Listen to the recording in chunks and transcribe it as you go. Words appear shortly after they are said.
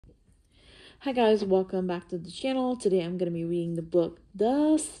Hi guys, welcome back to the channel. Today I'm going to be reading the book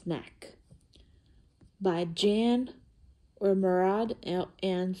The Snack by Jan or Murad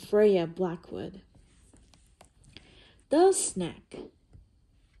and Freya Blackwood. The Snack.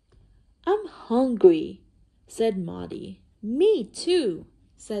 I'm hungry, said Maudie. Me too,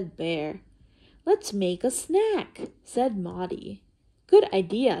 said Bear. Let's make a snack, said Maudie. Good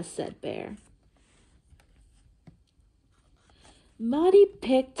idea, said Bear. Maudie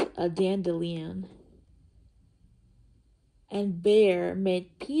picked a dandelion, and Bear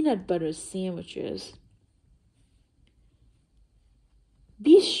made peanut butter sandwiches.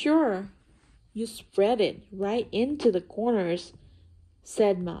 Be sure you spread it right into the corners,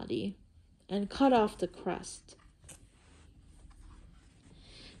 said Maudie, and cut off the crust.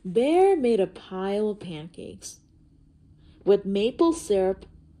 Bear made a pile of pancakes. With maple syrup,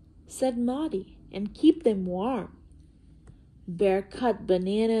 said Maudie, and keep them warm. Bear cut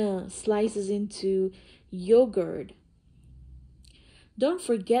banana slices into yogurt. Don't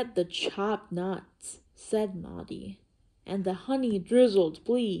forget the chopped nuts, said Maudie, and the honey drizzled,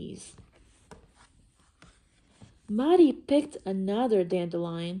 please. Maudie picked another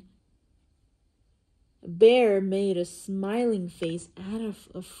dandelion. Bear made a smiling face out of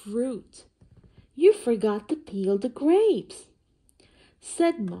a fruit. You forgot to peel the grapes,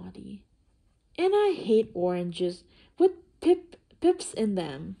 said Maudie, and I hate oranges with pips in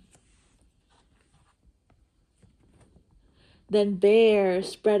them. Then Bear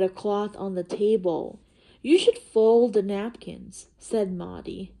spread a cloth on the table. You should fold the napkins, said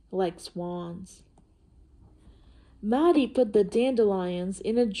Maudie, like swans. Maudie put the dandelions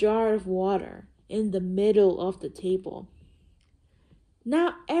in a jar of water in the middle of the table.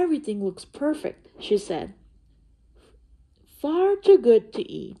 Now everything looks perfect, she said. Far too good to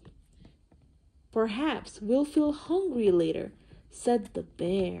eat. Perhaps we'll feel hungry later, said the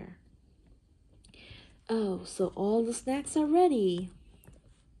bear. Oh, so all the snacks are ready.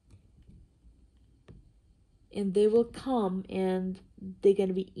 And they will come and they're going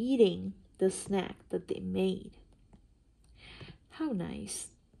to be eating the snack that they made. How nice.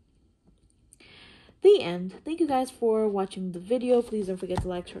 The end. Thank you guys for watching the video. Please don't forget to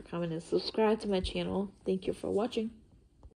like, share, comment, and subscribe to my channel. Thank you for watching.